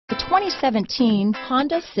2017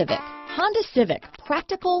 Honda Civic. Honda Civic,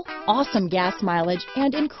 practical, awesome gas mileage,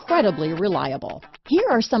 and incredibly reliable. Here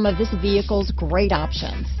are some of this vehicle's great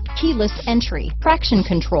options: keyless entry, traction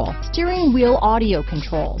control, steering wheel audio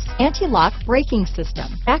controls, anti-lock braking system,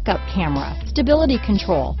 backup camera, stability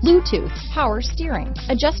control, Bluetooth, power steering,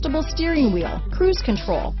 adjustable steering wheel, cruise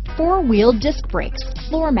control, four-wheel disc brakes,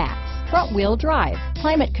 floor mats, front-wheel drive,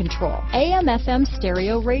 climate control, AM/FM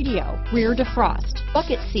stereo radio, rear defrost,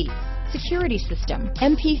 bucket seats, security system,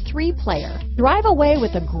 MP3 player. Drive away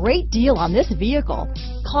with a great deal on this vehicle.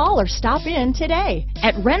 Call or stop in today.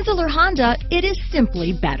 At Rensselaer Honda, it is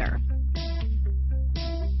simply better.